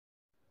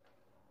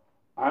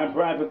I'm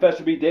Brian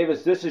Professor B.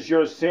 Davis. This is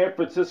your San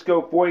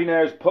Francisco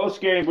 49ers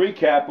postgame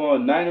recap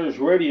on Niners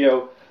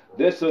Radio.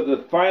 This is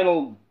the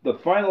final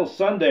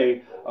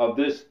Sunday of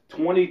this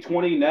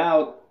 2020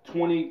 now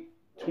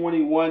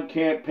 2021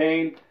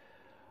 campaign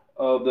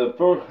of the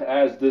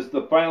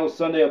final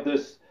Sunday of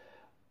this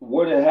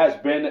what it has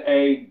been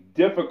a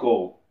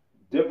difficult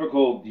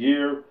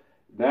year.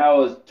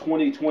 Now as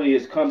 2020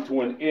 has come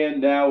to an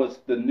end, now it's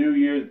the new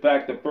year. In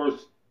fact, the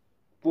first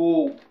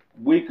full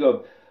week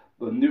of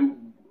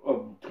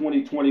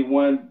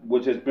 2021,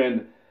 which has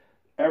been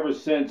ever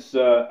since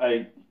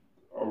a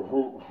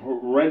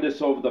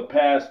horrendous over the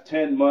past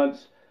 10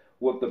 months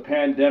with the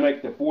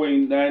pandemic. The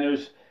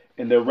 49ers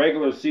in their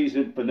regular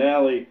season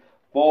finale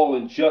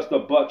falling just a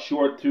buck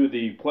short to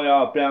the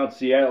playoff-bound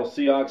Seattle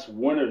Seahawks,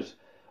 winners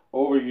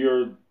over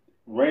your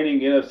reigning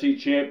NFC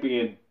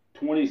champion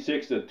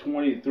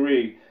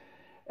 26-23,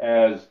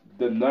 as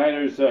the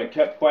Niners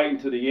kept fighting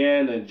to the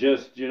end, and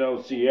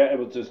Seattle, it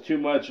was just too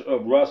much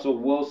of Russell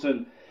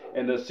Wilson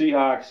and the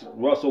Seahawks.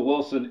 Russell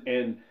Wilson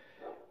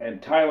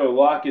and Tyler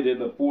Lockett in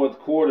the fourth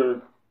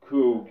quarter,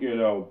 who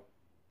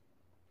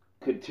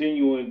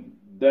continue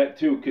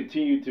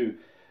to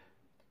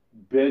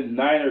been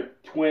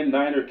twin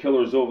Niner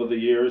killers over the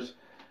years,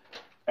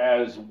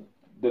 as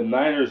the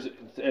Niners,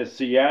 as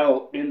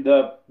Seattle end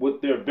up with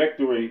their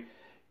victory,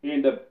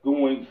 end up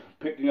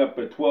picking up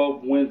a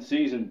 12-win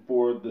season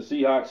for the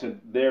Seahawks, and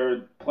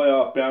they're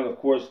playoff bound, of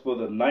course, for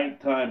the ninth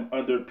time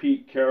under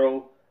Pete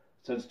Carroll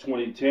since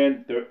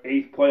 2010, their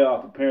eighth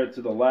playoff appearance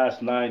in the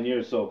last 9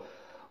 years. So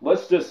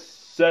let's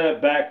just set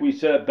it back. We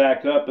set it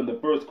back up in the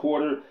first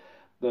quarter.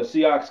 The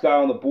Seahawks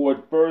got on the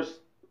board first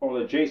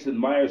on a Jason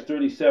Myers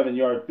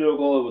 37-yard field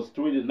goal. It was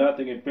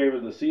 3-0 in favor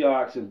of the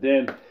Seahawks, and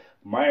then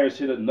Myers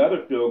hit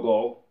another field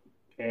goal,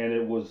 and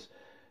it was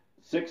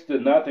 6-0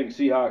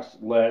 Seahawks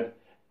led.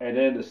 And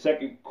then the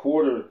second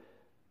quarter,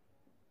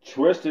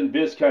 Tristan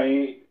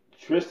Vizcaino,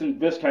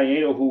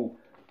 who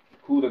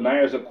the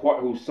Niners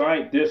acquired, who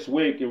signed this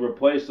week in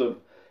replace of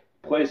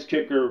place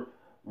kicker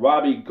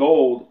Robbie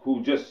Gould,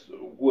 who just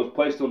was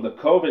placed on the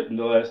COVID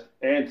list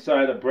and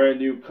signed a brand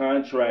new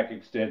contract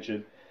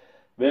extension.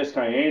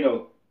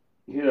 Vizcaino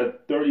hit a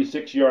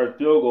 36-yard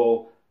field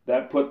goal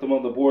that put them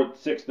on the board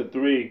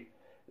 6-3.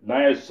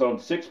 Niners on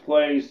 6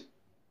 plays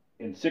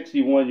and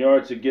 61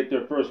 yards to get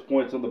their first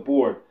points on the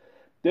board.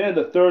 Then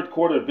the third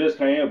quarter,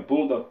 Vizcaino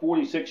boomed a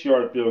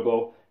 46-yard field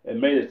goal and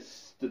made it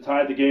to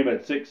tie the game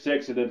at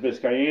 6-6, and then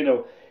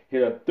Vizcaino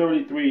hit a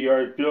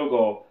 33-yard field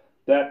goal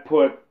that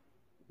put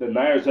the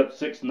Niners up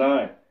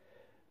 6-9.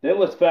 Then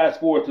let's fast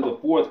forward to the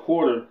fourth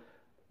quarter.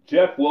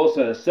 Jeff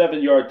Wilson, a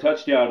 7-yard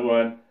touchdown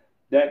run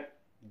that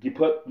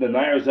put the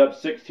Niners up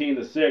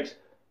 16-6.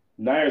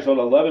 Niners on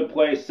 11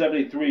 plays,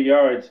 73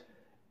 yards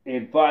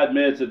in 5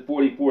 minutes and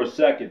 44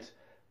 seconds.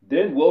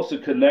 Then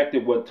Wilson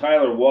connected with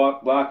Tyler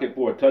Lockett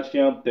for a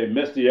touchdown. They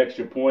missed the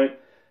extra point.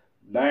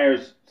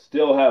 Niners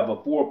still have a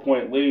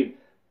 4-point lead,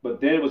 but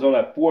then it was on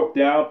that fourth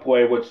down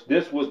play, which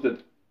this was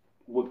the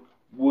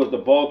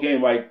ball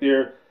game right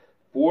there.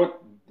 4th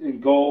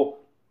and goal.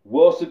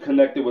 Wilson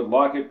connected with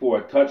Lockett for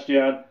a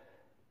touchdown,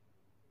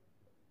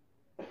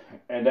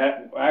 and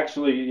that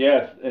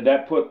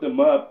put them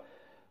up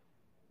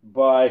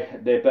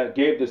that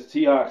gave the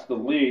Seahawks the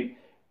lead,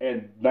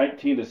 and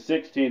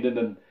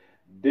 19-16,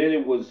 Then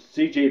it was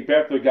C.J.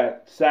 Beathard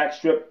got sack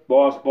stripped,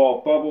 lost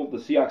ball, fumbled. The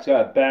Seahawks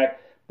got it back.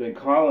 Then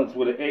Collins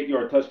with an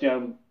 8-yard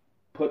touchdown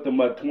put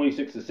them up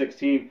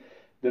 26-16.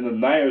 Then the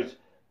Niners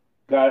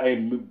got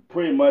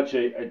pretty much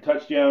a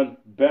touchdown.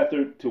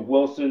 Beathard to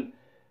Wilson,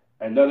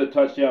 another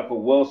touchdown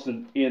for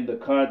Wilson in the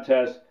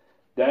contest.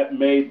 That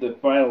made the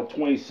final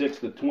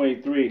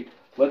 26-23.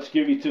 Let's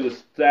give you to the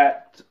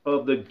stats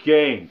of the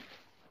game.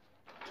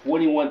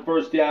 21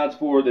 first downs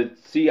for the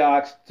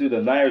Seahawks to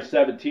the Niners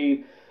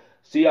 17.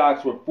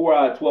 Seahawks were 4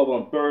 out of 12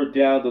 on third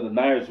down, though the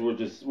Niners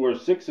were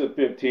 6 of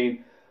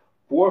 15.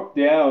 Fourth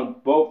down,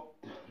 both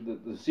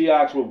the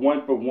Seahawks were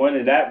 1 for 1,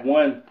 and that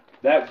 1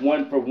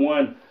 for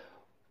 1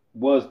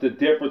 was the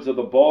difference of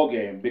the ball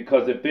game,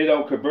 because if they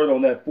don't convert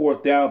on that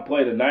fourth down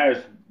play, the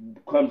Niners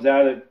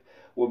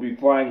will be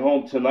flying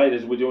home tonight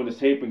as we're doing this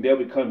taping. They'll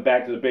be coming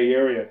back to the Bay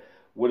Area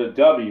with a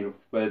W,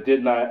 but it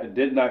did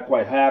not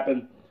quite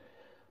happen.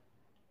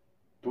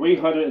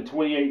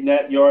 328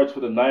 net yards for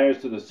the Niners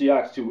to the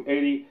Seahawks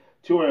 280.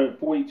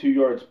 242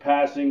 yards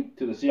passing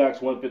to the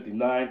Seahawks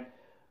 159.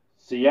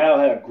 Seattle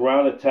had a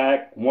ground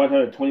attack,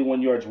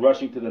 121 yards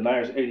rushing to the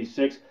Niners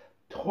 86.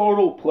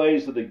 Total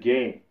plays of the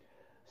game.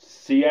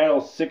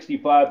 Seattle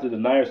 65 to the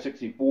Niners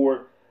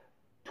 64.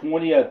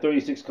 20 out of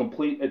 36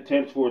 complete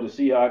attempts for the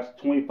Seahawks,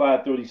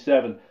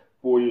 25-37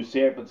 for your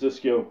San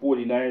Francisco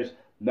 49ers.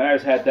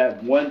 Niners had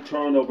that one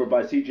turnover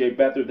by C.J.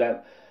 Beathard,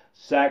 that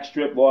sack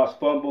strip, lost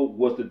fumble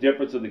was the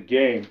difference of the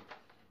game.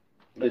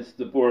 It's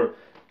for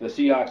the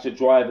Seahawks to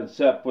drive and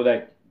set for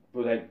that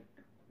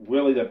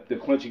really the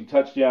clinching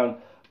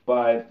touchdown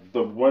by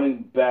the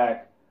running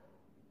back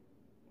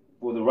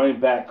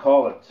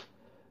Collins.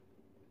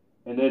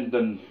 And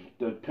then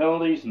the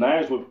penalties,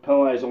 Niners were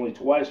penalized only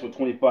twice for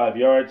 25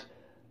 yards.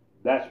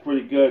 That's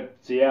pretty good.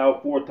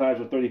 Seattle 4 times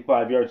for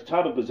 35 yards.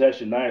 Time of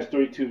possession, Niners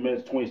 32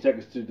 minutes 20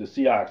 seconds to the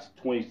Seahawks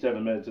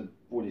 27 minutes and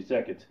 40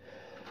 seconds.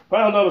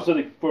 Final numbers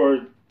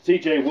for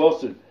C.J.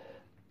 Wilson.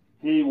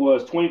 He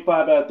was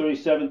 25 out of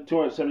 37,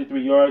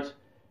 273 yards.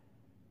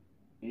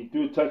 He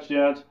threw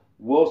touchdowns.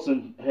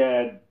 Wilson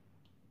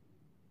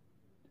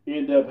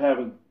ended up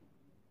having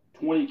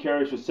 20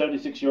 carries for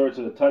 76 yards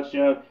and a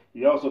touchdown.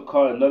 He also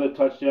caught another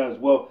touchdown as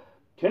well.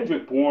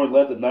 Kendrick Bourne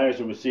led the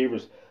Niners in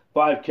receivers.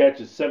 5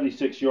 catches,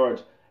 76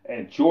 yards.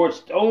 And George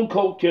Stone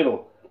Cold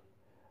Kittle,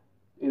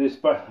 it is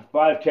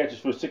 5 catches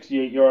for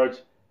 68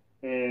 yards.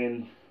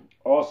 And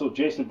also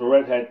Jason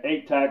Verrett had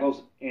 8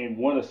 tackles and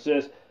 1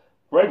 assist.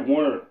 Fred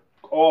Warner,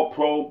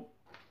 All-Pro,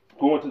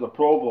 going to the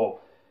Pro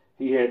Bowl.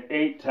 He had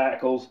 8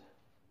 tackles.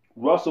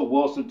 Russell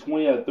Wilson,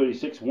 20 out of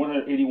 36,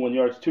 181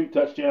 yards, 2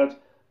 touchdowns.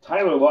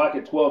 Tyler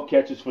Lockett, 12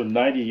 catches for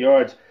 90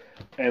 yards.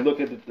 And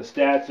look at the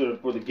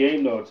stats for the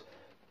game notes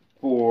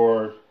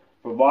for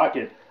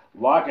Lockett.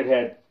 Lockett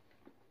had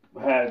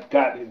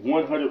got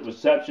 100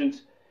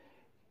 receptions,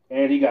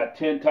 and he got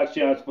 10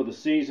 touchdowns for the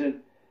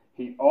season.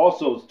 He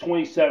also is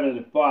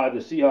 27-5. The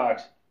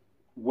Seahawks,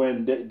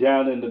 when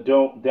down in the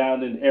dome,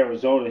 down in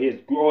Arizona, he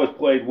has always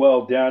played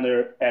well down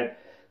there at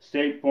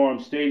State Farm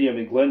Stadium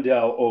in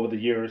Glendale over the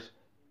years.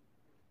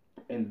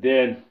 And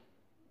then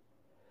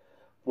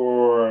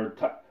for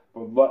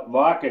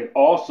Lockett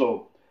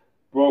also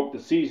broke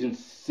the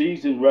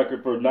season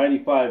record for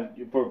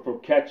 95 for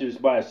catches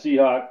by a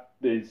Seahawk.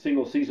 The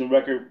single season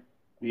record,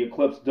 he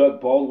eclipsed Doug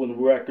Baldwin's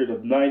record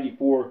of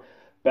 94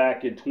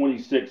 back in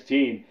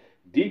 2016.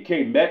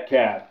 DK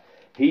Metcalf,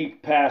 he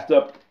passed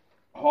up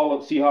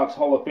Seahawks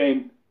Hall of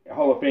Fame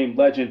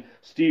legend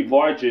Steve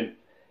Largent,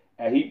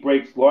 and he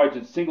breaks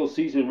Largent's single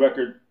season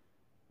record,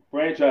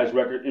 franchise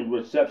record in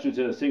receptions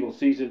in a single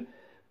season.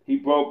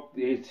 He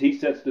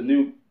sets the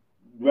new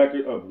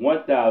record of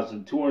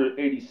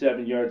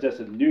 1,287 yards. That's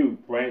a new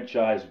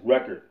franchise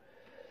record.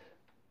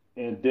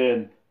 And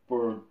then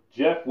for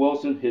Jeff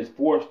Wilson, his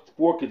four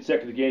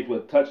consecutive games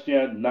with a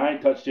touchdown,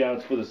 9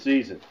 touchdowns for the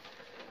season.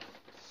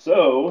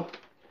 So,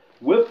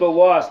 with the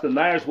loss, the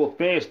Niners will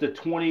finish the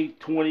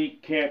 2020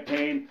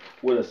 campaign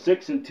with a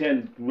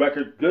 6-10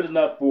 record, good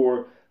enough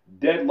for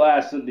dead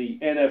last in the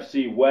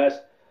NFC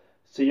West.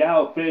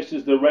 Seattle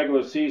finishes the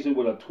regular season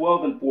with a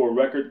 12-4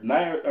 record. The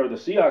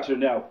Seahawks are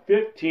now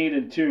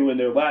 15-2 in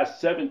their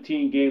last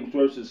 17 games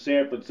versus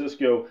San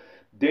Francisco,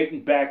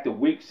 dating back to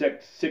Week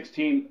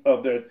 16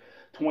 of their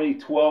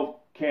 2012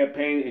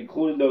 campaign,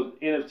 including those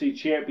NFC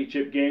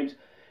Championship games.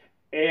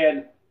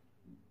 And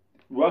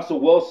Russell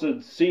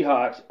Wilson's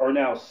Seahawks are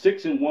now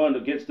 6-1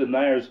 against the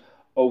Niners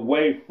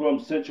away from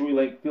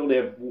CenturyLink Field.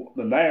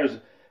 The Niners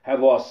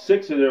have lost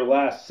 6 of their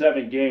last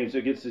 7 games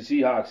against the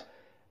Seahawks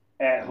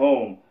at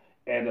home.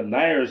 And the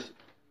Niners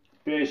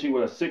finishing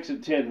with a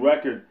 6-10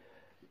 record.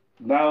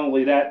 Not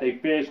only that, they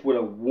finished with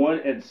a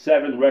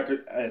 1-7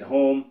 record at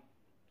home.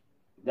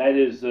 That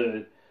is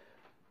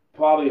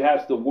probably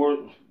has the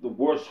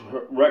worst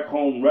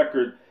home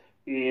record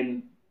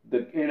in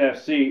the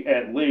NFC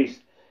at least.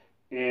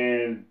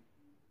 And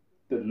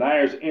the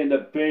Niners end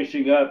up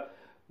finishing up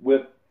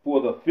with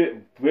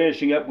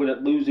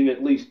losing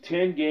at least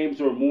 10 games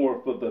or more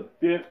for the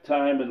 5th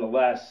time in the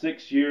last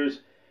 6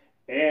 years,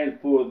 and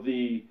for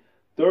the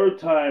 3rd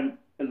time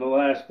in the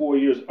last 4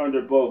 years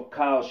under both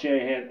Kyle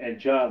Shanahan and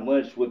John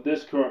Lynch. With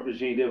this current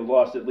regime, they've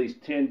lost at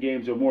least 10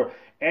 games or more.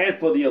 And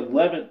for the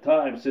 11th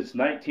time since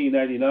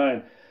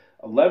 1999,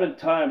 11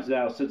 times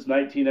now since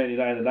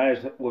 1999, the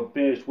Niners were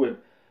finished with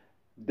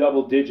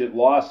double-digit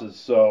losses.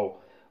 So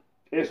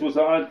this was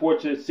an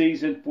unfortunate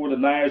season for the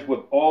Niners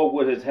with all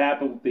what has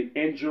happened with the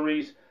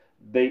injuries.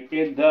 They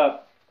end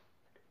up,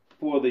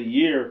 for the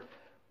year,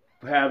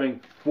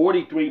 having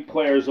 43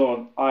 players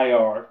on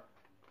IR,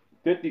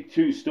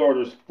 52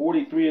 starters,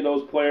 43 of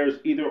those players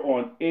either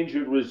on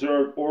injured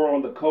reserve or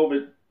on the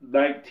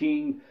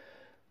COVID-19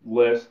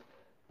 list.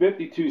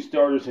 52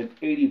 starters and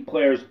 80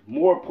 players,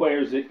 more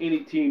players than any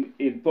team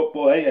in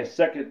football. They had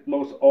second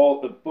most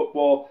all in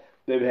football.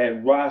 They've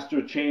had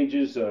roster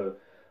changes. It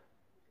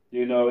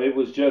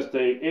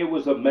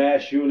was a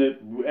mass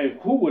unit. And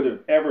who would have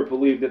ever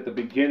believed at the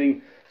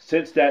beginning,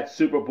 since that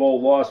Super Bowl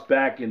loss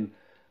back in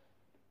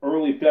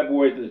early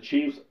February to the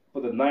Chiefs,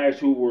 for the Niners,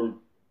 who were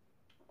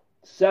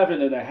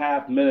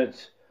 7.5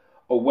 minutes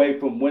away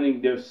from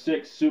winning their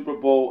 6th Super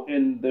Bowl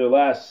in their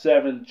last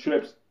 7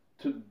 trips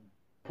to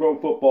pro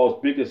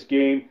football's biggest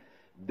game.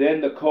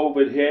 Then the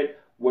COVID hit,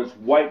 which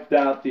wiped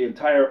out the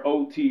entire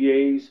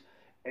OTAs,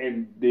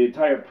 and the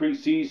entire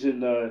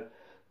preseason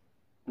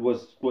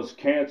was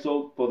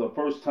canceled for the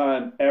first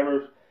time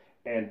ever.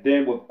 And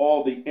then with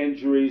all the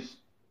injuries,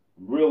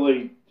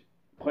 really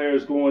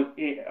players going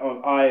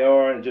on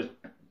IR, and just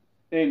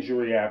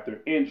injury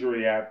after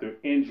injury after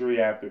injury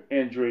after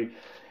injury.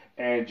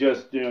 And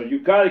just, you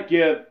got to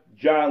give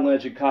John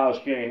Lynch and Kyle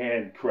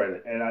Shanahan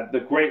credit. And the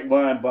great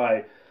line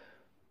by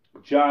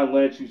John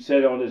Lynch, who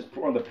said on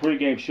the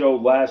pregame show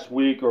last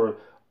week, or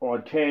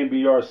on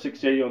KMBR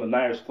 680 on the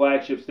Niners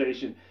flagship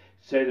station,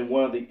 said in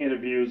one of the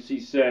interviews, he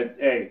said,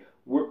 "Hey,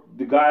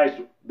 the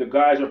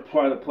guys are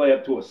trying to play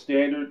up to a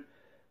standard,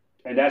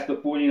 and that's the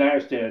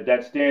 49ers standard.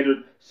 That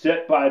standard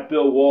set by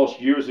Bill Walsh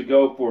years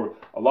ago for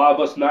a lot of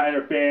us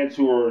Niner fans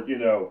who are,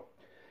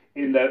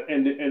 in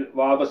a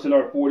lot of us in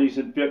our 40s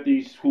and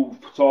 50s who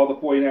saw the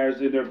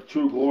 49ers in their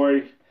true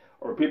glory,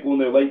 or people in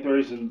their late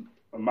 30s and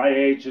my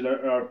age in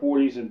our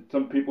 40s, and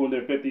some people in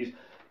their 50s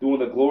during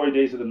the glory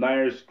days of the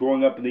Niners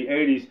growing up in the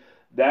 80s.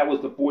 That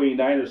was the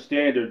 49ers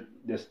standard,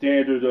 the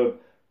standard of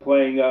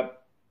playing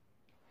up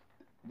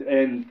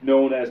and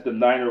known as the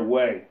Niner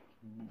way.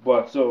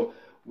 But so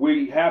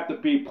we have to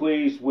be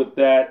pleased with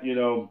that,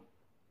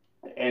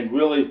 and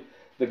really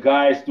the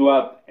guys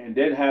throughout, and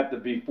then have to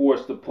be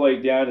forced to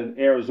play down in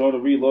Arizona,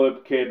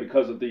 relocated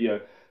because of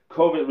the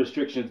COVID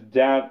restrictions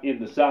down in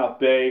the South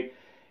Bay.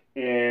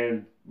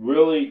 And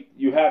really,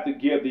 you have to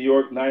give the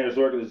Niners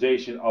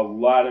organization a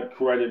lot of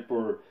credit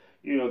for,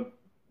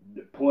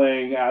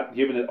 playing out,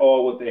 giving it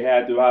all what they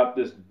had throughout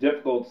this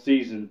difficult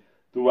season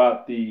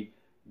throughout the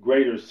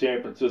greater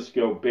San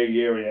Francisco Bay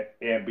Area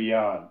and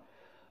beyond.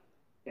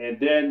 And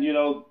then,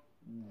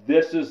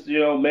 this is,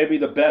 maybe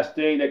the best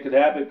thing that could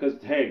happen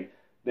because, hey,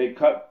 they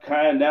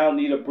kind of now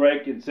need a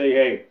break and say,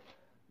 hey,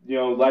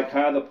 like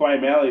kind of the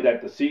finality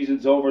that the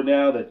season's over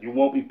now, that you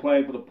won't be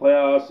playing for the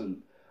playoffs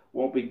and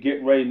won't be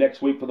getting ready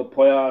next week for the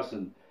playoffs.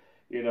 And,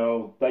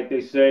 like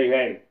they say,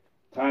 hey,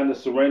 time to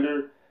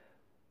surrender,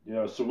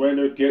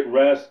 surrender, get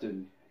rest,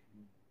 and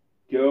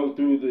go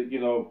through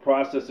the,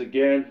 process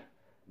again.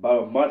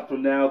 About a month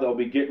from now, they'll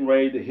be getting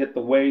ready to hit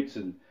the weights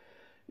and,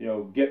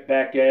 get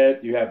back at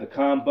it. You have the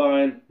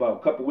Combine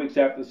about a couple weeks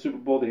after the Super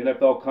Bowl, the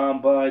NFL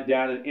Combine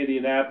down in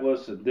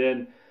Indianapolis, and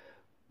then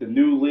the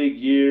new league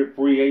year,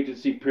 free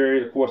agency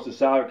period. Of course, the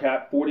salary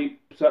cap,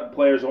 40-something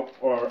players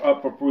are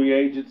up for free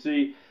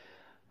agency.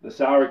 The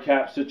salary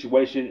cap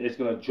situation is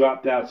going to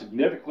drop down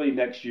significantly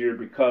next year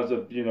because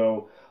of,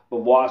 the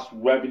lost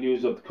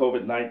revenues of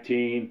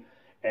COVID-19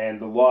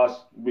 and the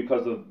loss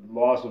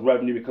of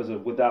revenue because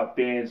of without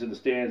fans in the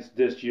stands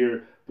this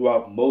year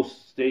throughout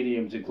most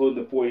stadiums,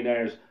 including the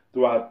 49ers,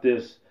 throughout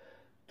this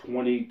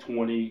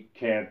 2020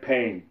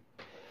 campaign.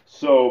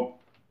 So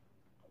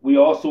we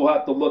also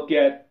have to look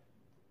at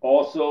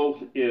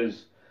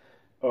is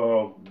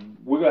we're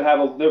going to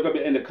have they're going to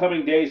be in the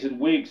coming days and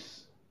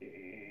weeks,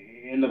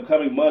 in the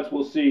coming months,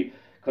 we'll see,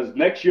 because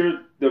next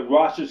year the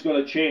roster is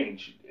going to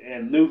change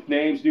and new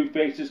names, new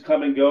faces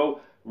come and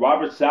go.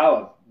 Robert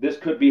Saleh, this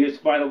could be his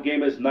final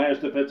game as Niners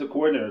defensive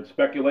coordinator.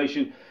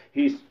 Speculation,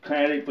 he's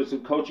candidate for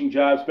some coaching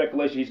jobs.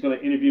 Speculation, he's going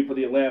to interview for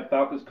the Atlanta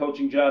Falcons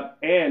coaching job,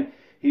 and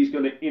he's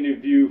going to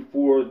interview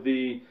for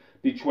the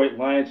Detroit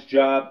Lions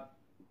job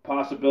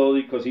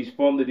possibility because he's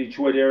from the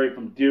Detroit area,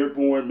 from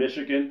Dearborn,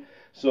 Michigan.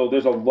 So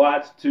there's a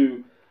lot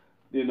to,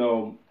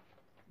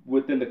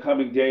 within the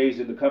coming days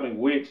and the coming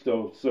weeks,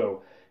 though.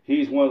 So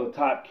he's one of the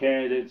top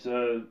candidates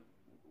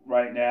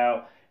right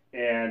now.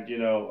 And,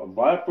 a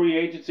lot of free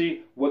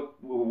agency.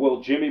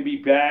 Will Jimmy be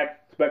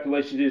back?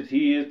 Speculation is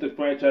he is the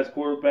franchise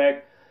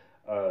quarterback.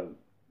 Niners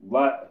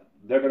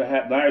going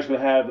to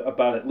have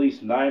about at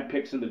least 9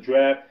 picks in the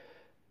draft.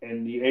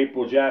 In the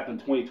April draft in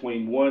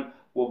 2021,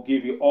 we'll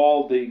give you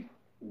all the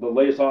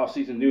latest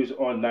offseason news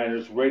on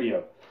Niners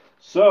Radio.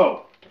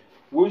 So,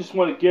 we just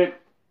want to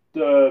get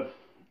a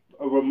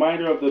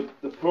reminder of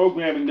the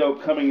programming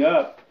note coming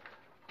up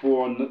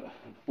for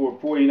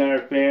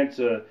 49er fans.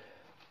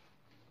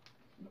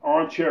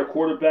 Armchair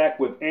Quarterback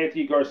with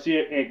Anthony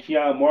Garcia and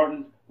Keon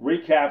Martin.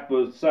 Recap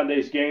of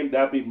Sunday's game.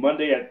 That'll be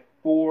Monday at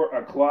 4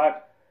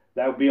 o'clock.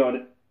 That'll be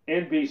on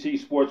NBC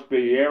Sports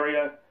Bay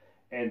Area.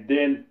 And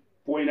then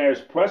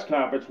 49ers press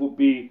conference will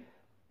be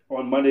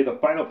on Monday, the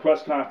final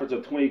press conference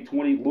of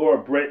 2020. Laura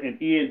Brett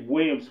and Ian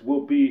Williams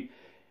will be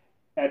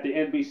at the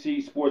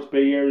NBC Sports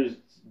Bay Area's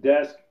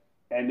desk,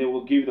 and they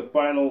will give you the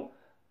final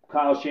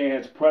Kyle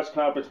Shanahan's press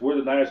conference where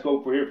the Niners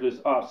go for this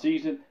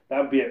offseason.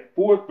 That'll be at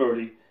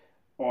 4:30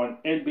 on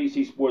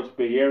NBC Sports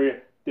Bay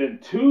Area. Then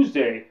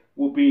Tuesday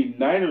will be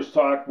Niners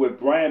Talk with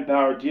Brian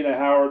Bauer, Dina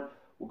Howard.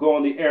 Will go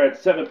on the air at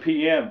 7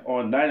 p.m.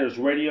 on Niners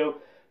Radio.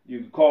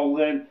 You can call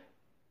in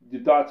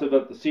your thoughts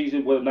about the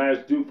season, what the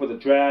Niners do for the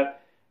draft.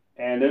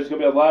 And there's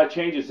going to be a lot of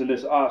changes in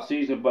this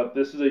offseason, but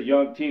this is a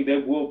young team. They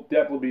will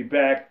definitely be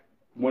back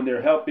when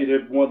they're healthy.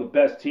 They're one of the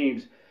best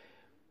teams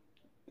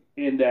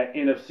in that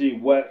NFC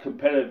West,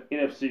 competitive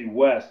NFC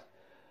West.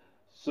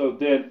 So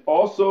then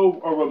also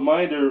a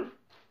reminder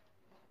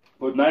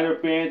for Niner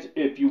fans,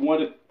 if you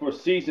want for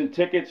season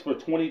tickets for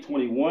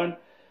 2021,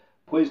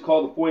 please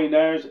call the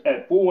 49ers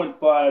at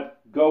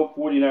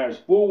 415-GO-49ers,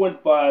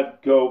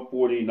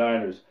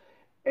 415-GO-49ers.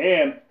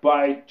 And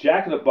by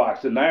Jack in the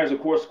Box, the Niners,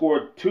 of course,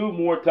 scored 2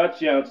 more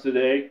touchdowns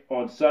today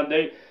on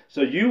Sunday.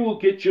 So you will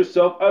get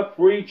yourself a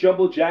free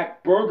Jumbo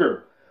Jack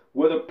burger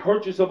with a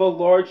purchase of a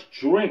large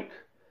drink.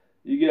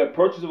 You get a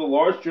purchase of a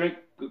large drink.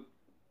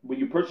 When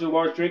you purchase a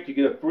large drink, you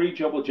get a free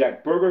Jumbo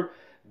Jack burger.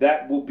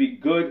 That will be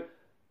good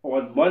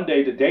on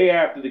Monday, the day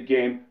after the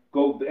game.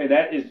 Go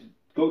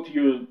to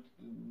your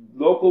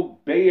local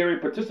Bay Area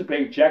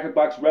participating Jack in the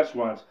Box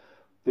restaurants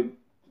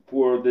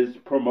for this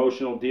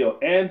promotional deal.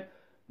 And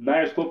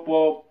Niners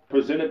football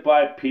presented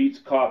by Pete's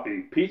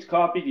Coffee. Pete's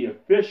Coffee, the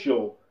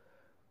official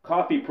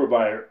coffee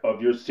provider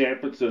of your San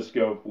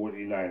Francisco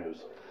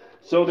 49ers.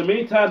 So in the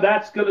meantime,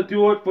 that's going to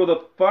do it for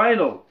the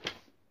final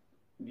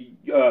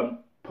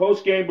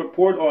post-game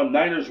report on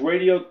Niners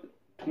Radio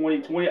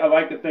 2020. I'd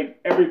like to thank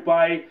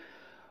everybody,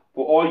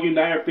 for all you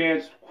Niner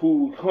fans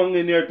who hung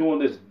in there during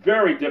this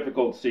very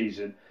difficult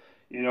season.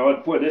 You know,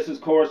 and for this is,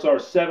 of course, our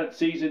 7th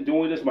season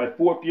doing this, my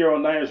 4th year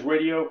on Niners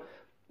Radio,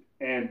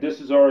 and this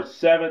is our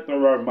 7th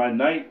or my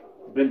 9th.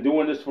 Been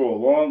doing this for a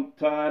long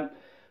time,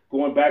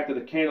 going back to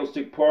the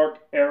Candlestick Park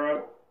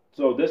era.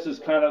 So this is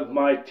kind of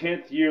my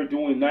 10th year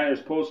doing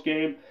Niners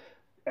postgame.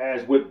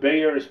 As with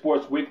Bay Area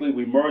Sports Weekly,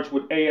 we merged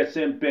with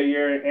ASN Bay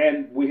Area,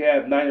 and we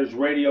have Niners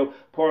Radio,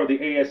 part of the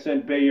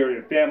ASN Bay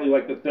Area family. I'd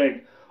like to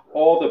thank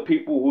all the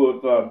people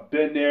who have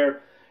been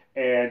there,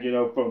 and, you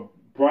know, from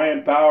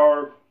Brian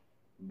Bauer,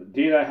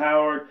 Dina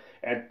Howard,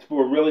 and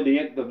for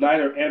really the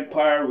Niner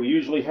Empire. We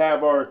usually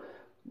have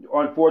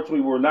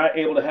unfortunately, we're not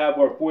able to have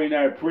our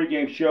 49er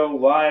pregame show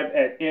live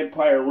at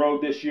Empire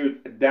Road this year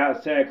down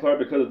in Santa Clara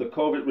because of the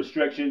COVID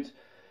restrictions.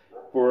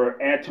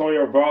 For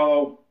Antonio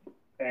Arvalo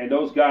and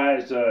those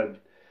guys,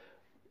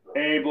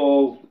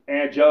 Abel,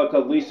 Angelica,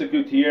 Lisa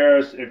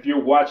Gutierrez, if you're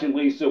watching,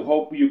 Lisa,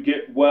 hope you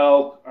get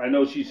well. I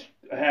know she's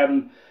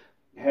had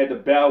to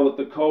battle with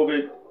the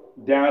COVID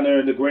down there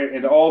in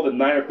and all the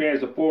Niner fans,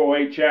 the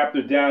 408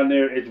 chapter down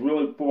there. It's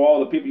really for all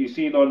the people you've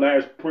seen on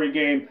Niners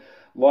pregame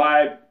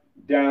live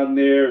down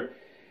there,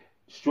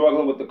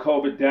 struggling with the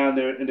COVID down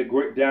there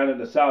down in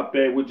the South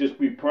Bay. We'll just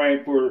be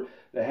praying to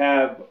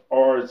have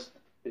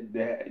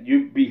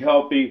you be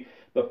healthy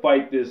to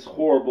fight this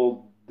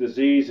horrible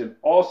disease, and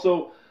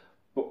also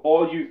for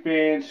all you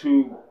fans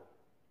who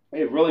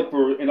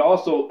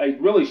also a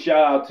really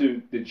shout out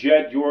to the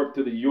Jed York,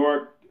 to the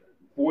York,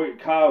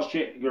 Kyle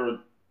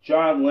Shannahan,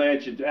 John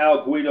Lynch, and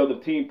Al Guido, the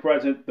team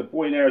president, the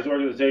 49ers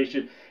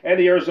organization, and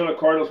the Arizona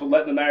Cardinals for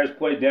letting the Niners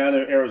play down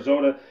there in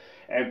Arizona.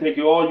 And thank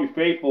you all you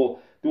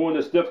faithful during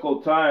this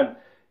difficult time.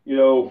 You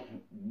know,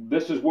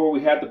 this is where we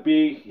had to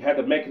be. You had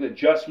to make an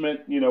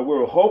adjustment. You know, we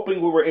were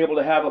hoping we were able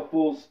to have a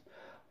full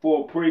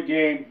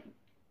pregame,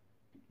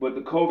 but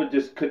the COVID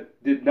just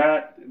did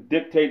not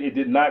dictate. It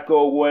did not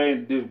go away,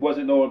 and there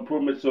wasn't no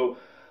improvement. So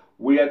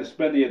we had to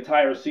spend the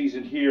entire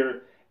season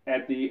here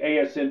at the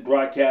ASN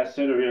Broadcast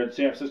Center here in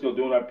San Francisco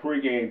doing our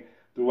pregame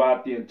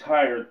throughout the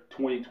entire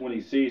 2020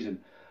 season.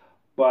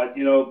 But,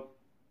 you know,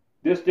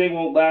 this thing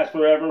won't last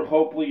forever.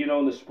 Hopefully, you know,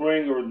 in the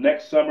spring or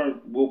next summer,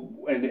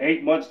 in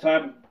 8 months'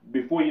 time,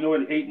 before you know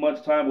it, in 8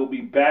 months' time, we'll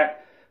be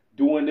back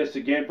doing this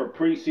again for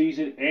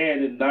preseason.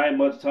 And in 9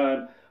 months'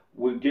 time,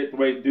 we'll get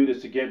ready to do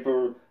this again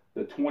for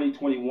the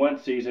 2021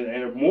 season.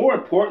 And more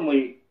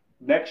importantly,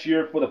 next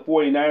year for the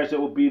 49ers, it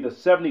will be the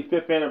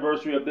 75th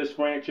anniversary of this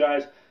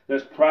franchise,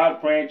 this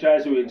proud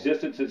franchise who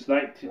existed since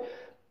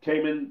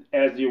came in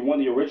as one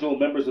of the original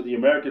members of the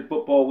American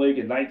Football League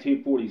in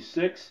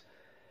 1946.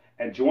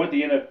 And joined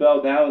the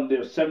NFL now in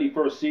their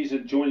 71st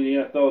season, joining the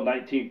NFL in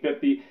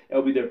 1950.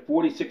 It'll be their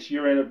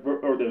 46th-year anniversary,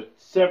 or their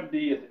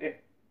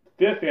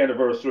 75th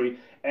anniversary.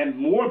 And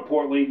more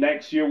importantly,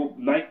 next year,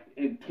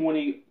 in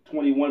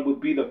 2021, will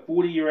be the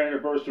 40-year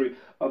anniversary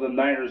of the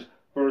Niners'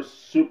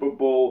 first Super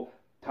Bowl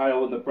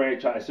title in the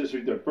franchise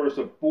history, their first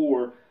of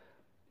 4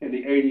 in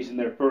the 80s, and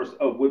their first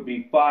of would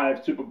be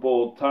 5 Super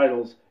Bowl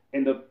titles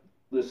in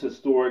this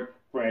historic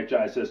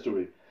franchise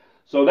history.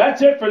 So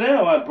that's it for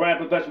now. I'm Brian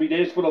Professor B.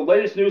 Davis. For the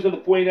latest news on the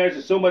 49ers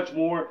and so much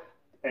more,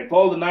 and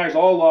follow the Niners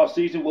all off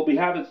season. We'll be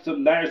having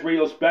some Niners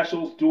radio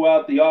specials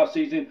throughout the off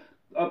season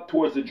up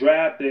towards the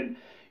draft. And,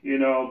 you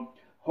know,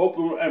 hope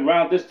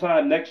around this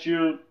time next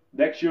year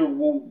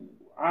we'll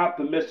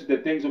optimistic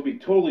that things will be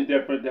totally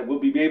different, that we'll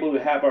be able to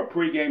have our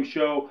pregame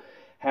show,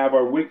 have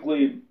our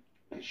weekly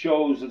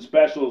shows and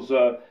specials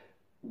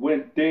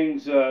when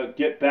things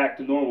get back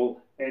to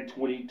normal in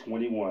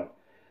 2021.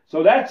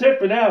 So that's it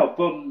for now.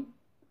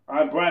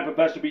 I'm Brian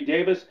Professor B.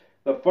 Davis.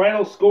 The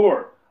final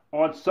score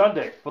on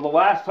Sunday for the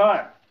last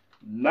time: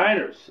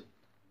 Niners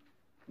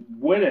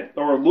win it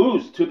or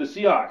lose to the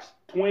Seahawks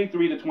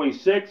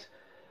 23-26.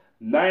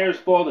 Niners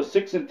fall to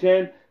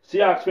 6-10.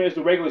 Seahawks finish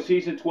the regular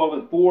season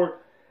 12-4.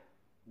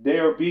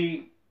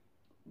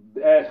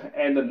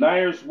 And the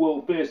Niners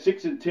will finish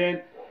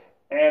 6-10.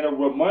 And a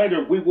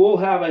reminder, we will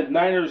have a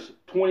Niners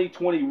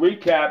 2020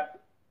 recap,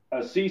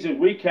 a season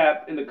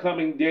recap in the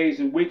coming days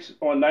and weeks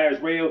on Niners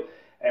Radio,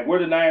 and where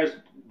the Niners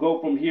go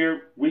from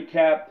here,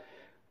 recap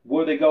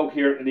where they go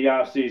here in the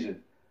offseason.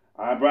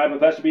 I'm Brian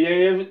Professor B.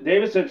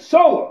 Davis, and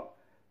solo.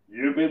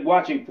 You've been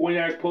watching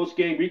 49ers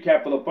post-game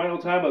recap for the final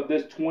time of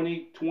this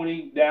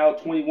 2020 now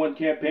 21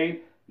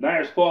 campaign.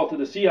 Niners fall to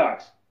the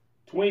Seahawks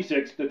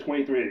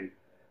 26-23.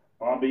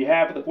 On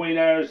behalf of the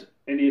 49ers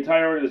and the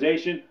entire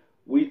organization,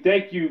 we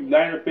thank you,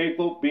 Niner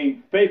faithful,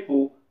 being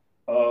faithful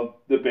of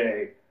the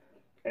Bay.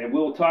 And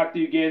we'll talk to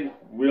you again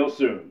real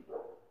soon.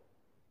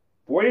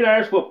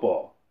 49ers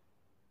football,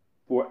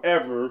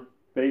 forever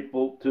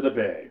faithful to the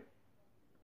Bay.